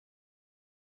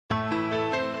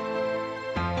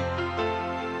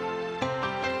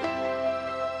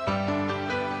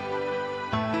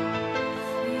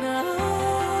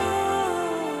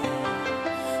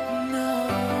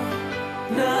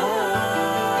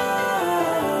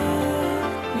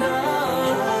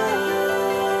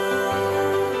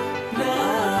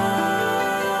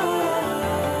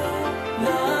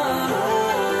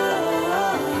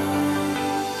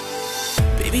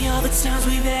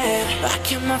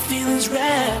can my feelings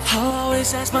wrap? I'll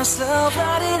always ask myself,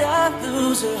 how did I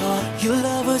lose it all? Your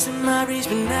love was in my reach,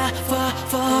 but now far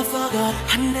gone.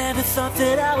 I never thought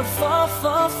that I would fall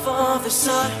this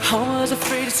hard. I was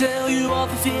afraid to tell you all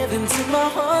the feelings in my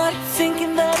heart,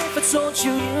 thinking that if I told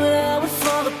you, you and I would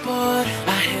fall apart.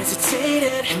 I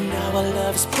hesitated, and now our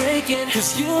love is breaking,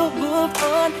 'cause you moved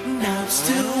on, and now I'm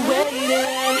still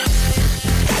waiting.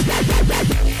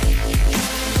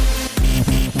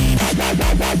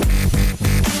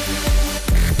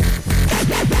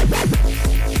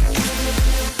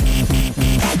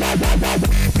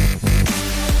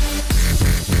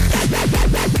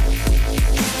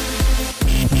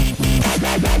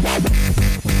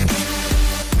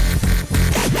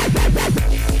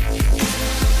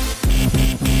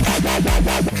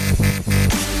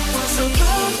 So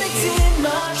perfect in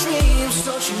my dreams,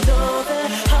 don't you know that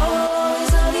I'll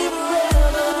always love you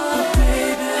forever,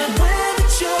 baby. When the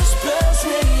church bells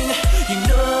ring, you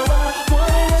know I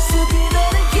wanted us to be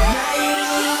there together. Now you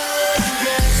know your wedding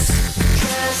dress,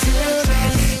 your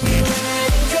wedding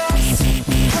dress. I used to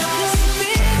be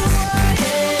the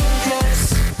wedding dress,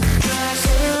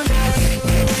 your wedding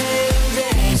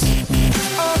dress.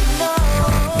 Oh no,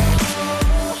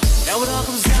 now it all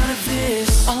comes down to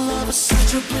this. All of a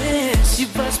such a bliss. You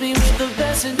blessed me with the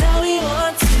best, and now we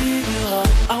want to be your heart.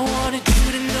 I wanted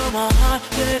you to know my heart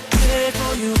bled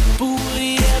for you, but would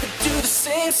he ever do the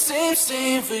same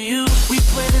for you? We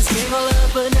played this game all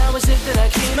up, but now it's it that I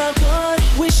came out good.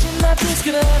 Wishing that this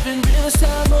could happen, real this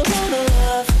time we're gonna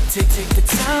love. Take the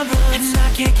time, and I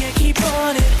can't keep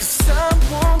on it, 'cause time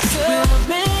won't tell. We'll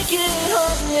make it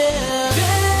home, yeah,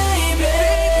 baby.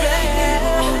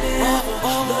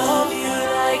 Love you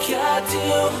like I do,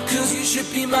 'cause you should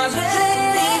be my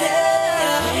lady.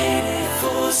 Waited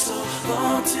for so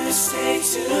long to say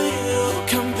to you,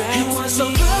 come back. You were so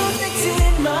perfect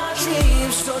in my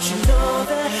dreams, don't you know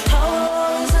that I'll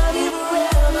always love you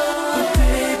forever,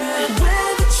 baby.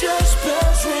 When the church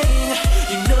bells ring,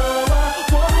 you know I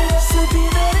wanted us to be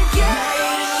there together.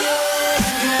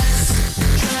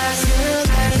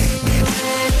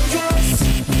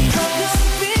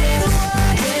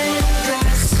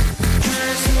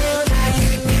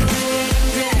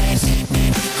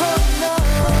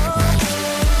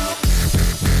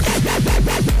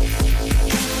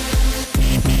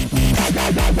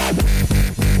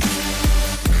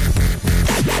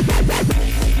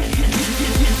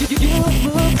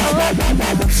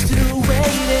 I'm still waiting.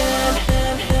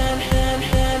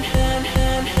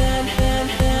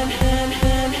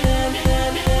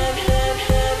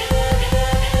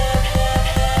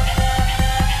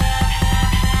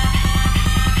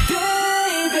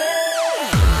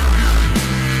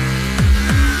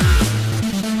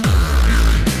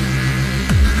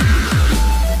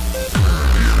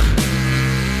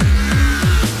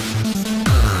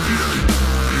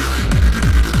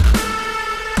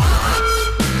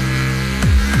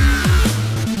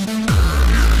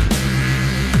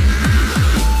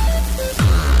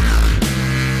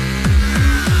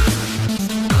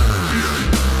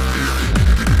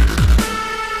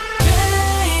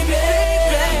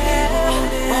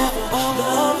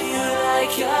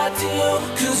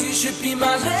 Be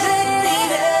my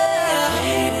lady.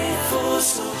 Waited for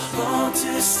so long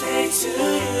to say to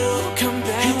you, come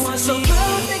back. You were so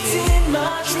perfect in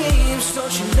my dreams,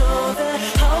 don't you know that?